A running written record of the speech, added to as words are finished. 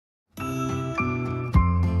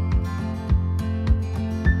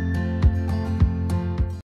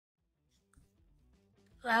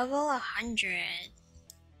Level 100.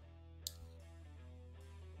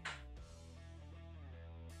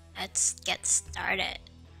 Let's get started.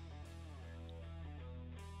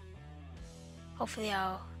 Hopefully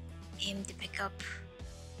I'll aim to pick up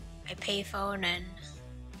my payphone and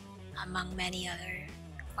among many other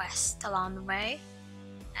quests along the way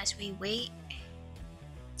as we wait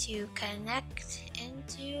to connect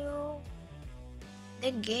into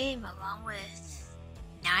the game along with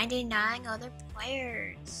 99 other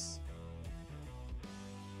players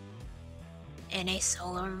in a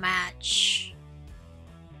solo match.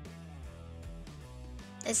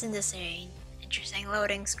 Isn't this an interesting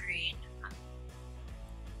loading screen?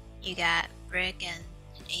 You got brick and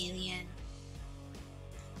an alien,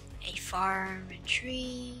 a farm and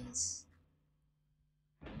trees,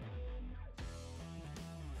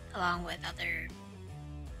 along with other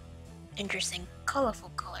interesting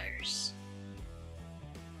colorful colors.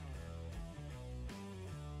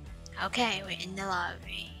 Okay, we're in the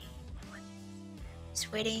lobby.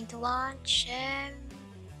 Just waiting to launch and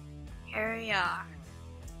here we are.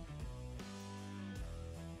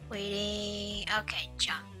 Waiting. Okay,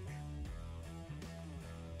 jump.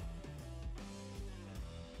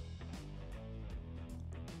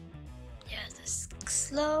 Just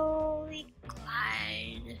slowly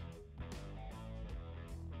glide.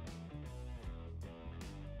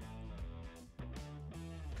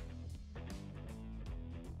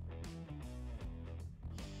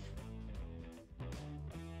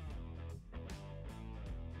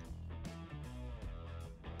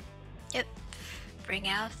 Yep. Bring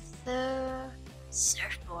out the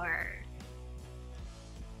surfboard.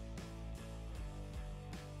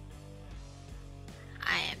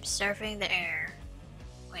 I am surfing the air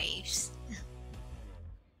waves.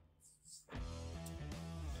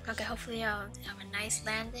 Okay, hopefully I'll have a nice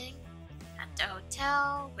landing at the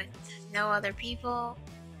hotel with no other people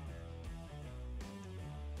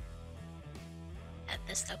at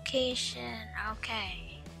this location.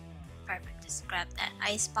 Okay, perfect. Just grab that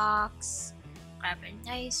ice box, grab a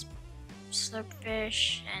nice slurp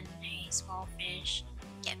fish and a small fish.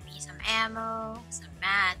 Get me some ammo, some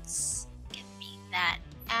mats. Get me that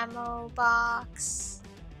ammo box.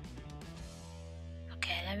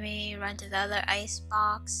 Okay, let me run to the other ice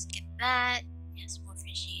box. Get that. Yes, more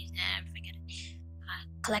fishies. Forget it.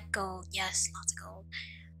 Collect gold. Yes, lots of gold.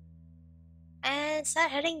 And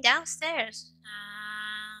start heading downstairs.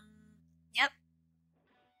 Yep.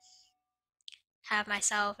 Have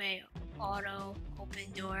myself a auto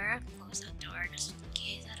open door. Close that door just in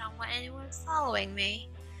case I don't want anyone following me.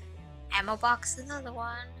 Ammo box, another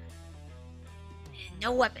one. And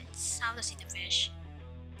no weapons. I'll just see the fish.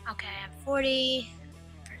 Okay, I'm 40%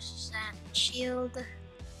 shield.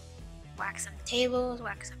 Whack some tables,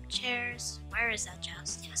 whack some chairs. Where is that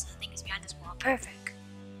chest? Yes, I think it's behind this wall. Perfect.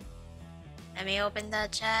 Let me open the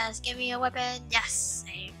chest. Give me a weapon. Yes,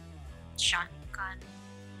 a shotgun.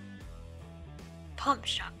 Pump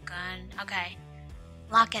shotgun. Okay.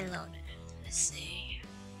 Lock and load. Let's see.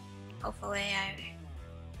 Hopefully I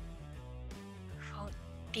won't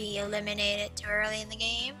be eliminated too early in the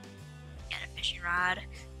game. Got a fishing rod.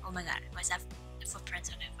 Oh my god, what's that? The footprints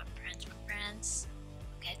on it. Footprints.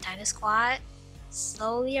 Okay, time to squat.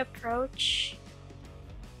 Slowly approach.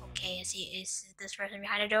 Okay, is this person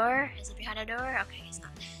behind the door? Is it behind the door? Okay, it's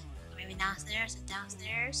not. Maybe downstairs. It's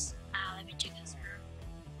downstairs. Let me check this room.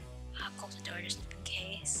 I'll close the door just in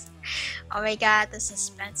case. Oh my god, the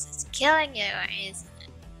suspense is killing you, isn't it?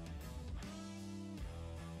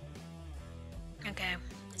 Okay,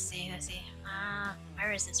 let's see.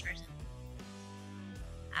 Where is this person?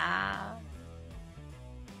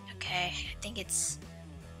 Okay, I think it's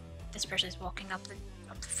this person is walking up the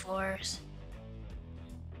floors,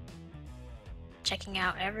 checking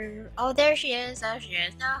out every. Oh, there she is. There she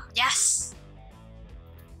is. No, yes,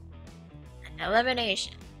 an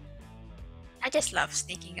elimination. I just love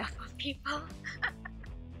sneaking up on people.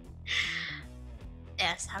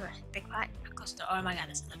 Yes, have a big fight. Close the. Oh my god,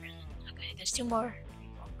 that's another person. Okay, there's two more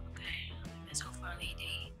people. Okay, let's hopefully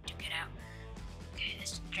they took it out. Okay,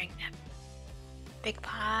 let's drink that big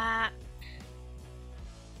pot.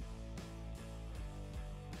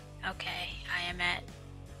 Okay, I am at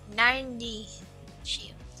 90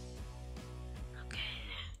 shield. Okay.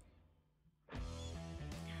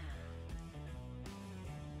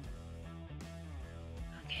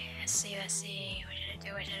 Okay, let's see.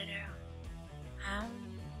 What should I do?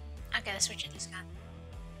 Okay, let's switch to this gun.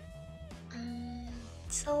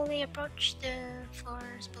 Slowly approach the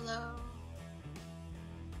floors below.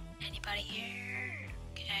 Anybody here?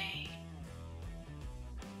 Okay.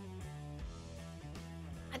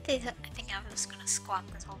 think I was gonna squat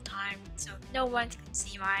this whole time so no one can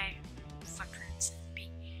see my footprints and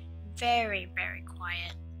be very, very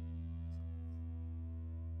quiet.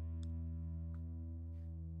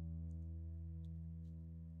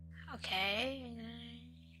 Okay,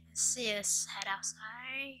 let's see, let's head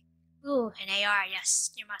outside. Ooh, an AR,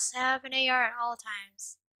 yes, you must have an AR at all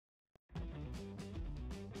times.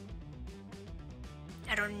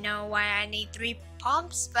 I don't know why I need 3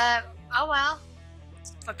 pumps, but oh well.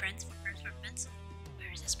 Footprints.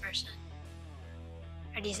 Where is this person?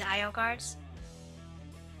 Are these IO guards?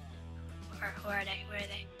 Or who are they? Where are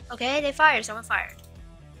they? Okay, they fired. Someone fired.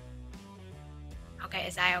 Okay,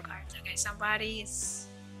 it's IO guards. Okay, somebody's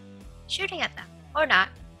shooting at them. Or not.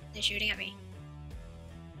 They're shooting at me.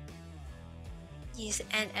 These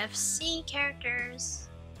NFC characters.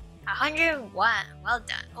 101. Well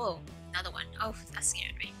done. Oh, another one. Oh, that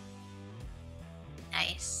scared me.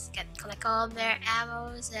 Nice. Collect all their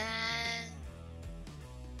ammos and...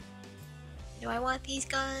 Do I want these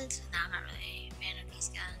guns? No, I'm not really a fan of these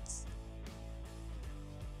guns.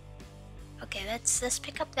 Okay, let's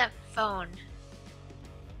pick up that phone.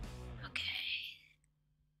 Okay.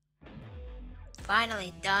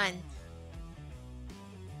 Finally done.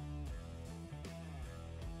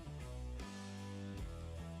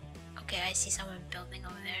 Okay, I see someone building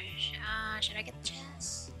over there. Should I get the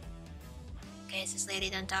chest? Okay, is this lady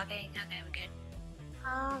done talking? Okay, we're good.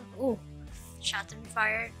 Ooh. Shots been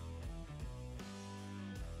fired.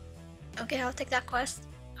 Okay, I'll take that quest.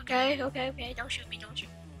 Okay, don't shoot me, don't shoot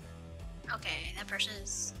me. Okay, that person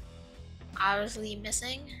is obviously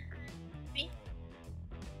missing me.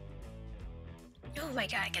 Oh my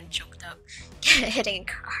god, I get choked up. Hitting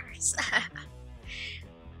cars.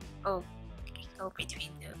 Oh, go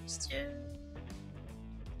between those two.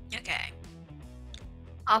 Okay.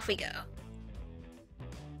 Off we go.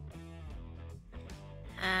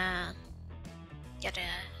 Gotta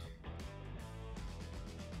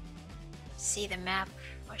see the map.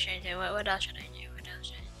 What should I do? What else should I do? What else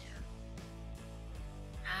should I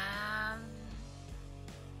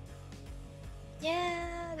do?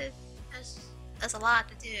 Yeah, there's a lot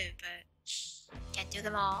to do, but can't do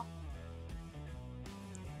them all.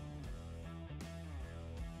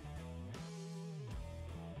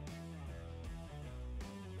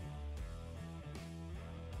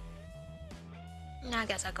 I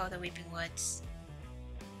guess I'll go to Weeping Woods.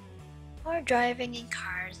 Or driving in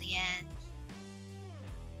cars again.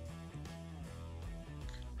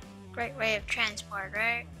 Great way of transport,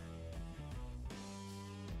 right?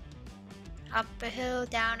 Up a hill,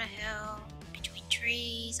 down a hill, between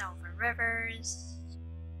trees, over rivers.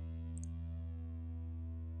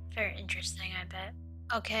 Very interesting, I bet.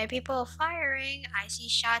 Okay, people firing. I see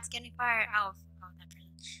shots getting fired. Oh, that person.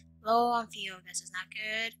 Low on fuel. This is not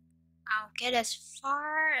good. I'll get as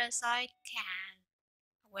far as I can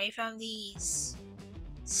away from these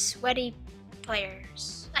sweaty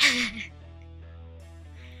players.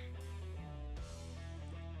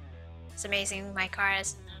 It's amazing my car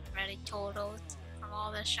is already totaled from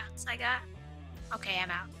all the shots I got. Okay,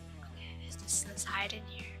 I'm out. Okay, let's hide in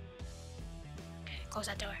here. Okay, close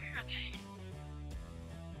that door. Okay.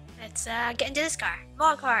 Let's get into this car.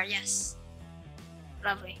 More car, yes.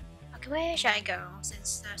 Lovely. Okay, where should I go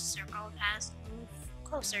since the circle has moved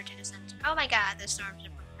closer to the center? Oh my god, the storms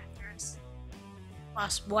are after us.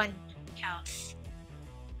 Lost 1 health.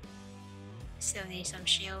 Still need some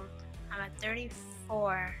shield. I'm at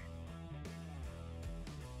 34.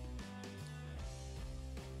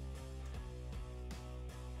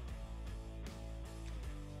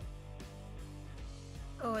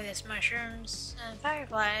 Oh, there's mushrooms and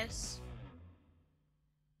fireflies.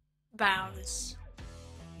 Bows.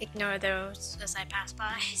 Ignore those as I pass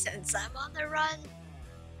by since I'm on the run.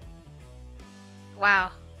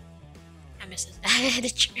 Wow. I missed the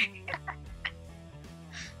tree.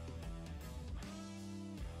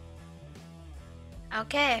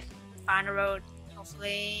 Okay, found a road.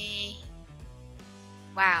 Hopefully.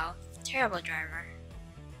 Wow, terrible driver.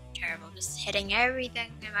 Terrible, just hitting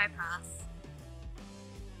everything in my path.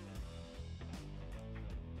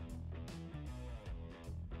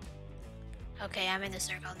 Okay, I'm in the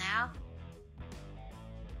circle now.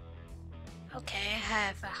 Okay, I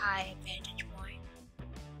have a high vantage point.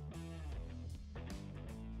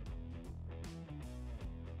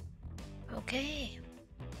 Okay.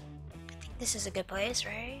 I think this is a good place,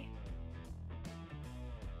 right?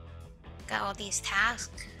 Got all these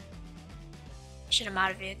tasks. Should have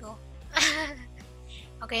modded vehicle.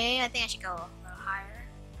 Okay, I think I should go a little higher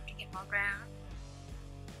to get more ground.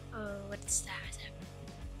 Oh, what's that?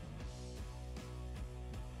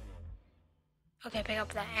 Okay, pick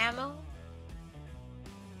up the ammo.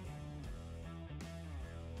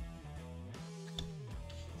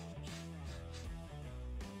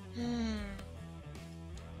 Hmm.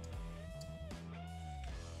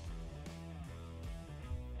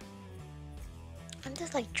 I'm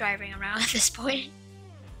just like driving around at this point.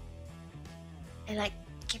 I like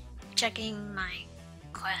keep checking my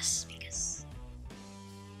quests because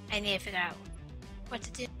I need to figure out what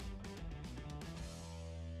to do.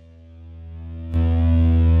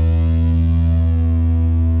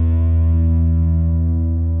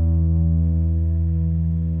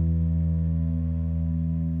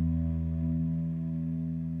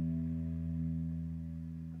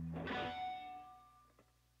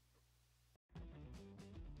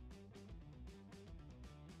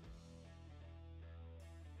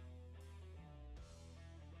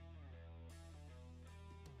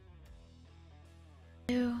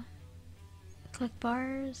 Click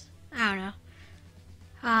bars? I don't know.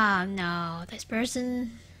 Oh no, this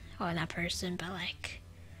person, well not person, but like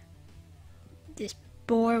this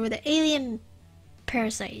boar with the alien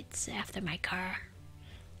parasites after my car.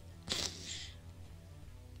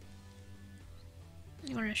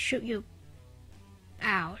 I'm gonna shoot you.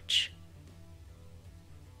 Ouch.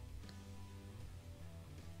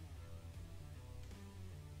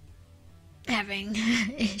 Having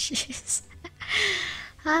issues.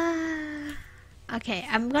 Okay,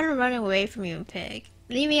 I'm gonna run away from you, pig.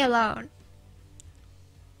 Leave me alone.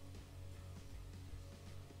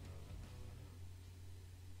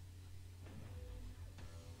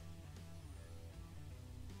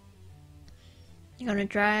 You're gonna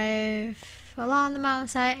drive along the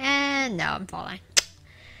mountainside, and no, I'm falling.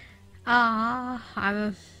 Ah,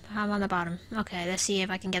 I'm on the bottom. Okay, let's see if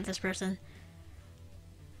I can get this person.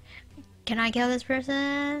 Can I kill this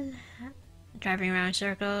person? Driving around in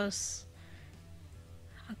circles.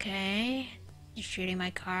 Okay, you're shooting my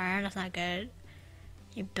car. That's not good.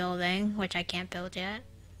 You're building, which I can't build yet.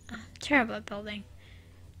 I'm terrible at building.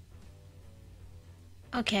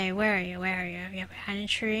 Okay, where are you? Where are you? You're behind a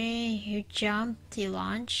tree. You jumped. You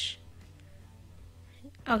launch.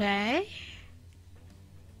 Okay.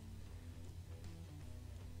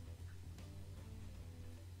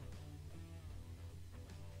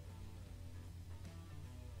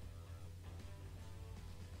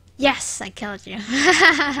 Yes, I killed you.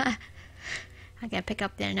 I gotta pick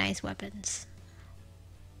up their nice weapons.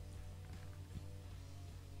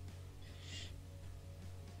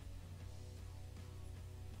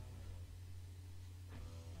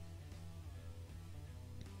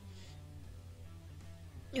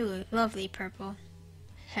 Ooh, lovely purple.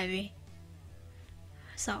 Heavy.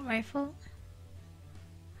 Assault rifle.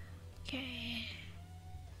 Okay.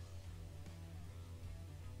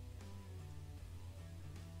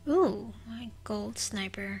 Ooh, my gold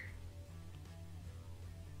sniper.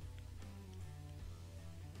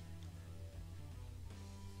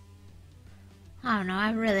 I don't know,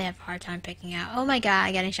 I really have a hard time picking out. Oh my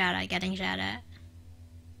god, getting shot at, getting shot at.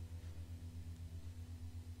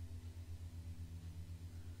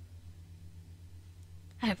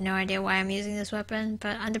 I have no idea why I'm using this weapon,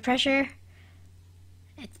 but under pressure,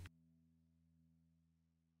 it's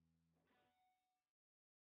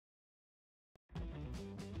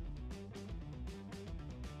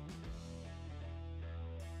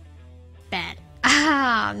bad.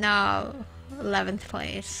 Ah, no. 11th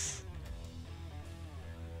place.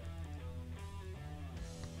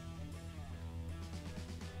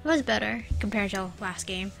 It was better compared to last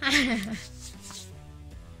game.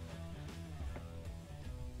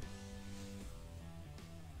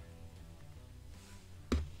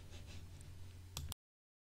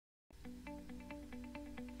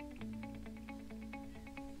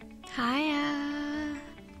 Hiya.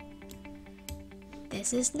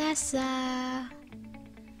 This is Nessa.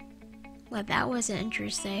 Well, that was an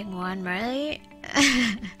interesting one, right?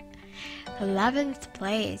 11th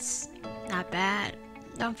place. Not bad.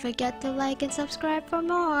 Don't forget to like and subscribe for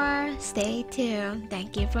more. Stay tuned.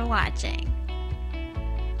 Thank you for watching.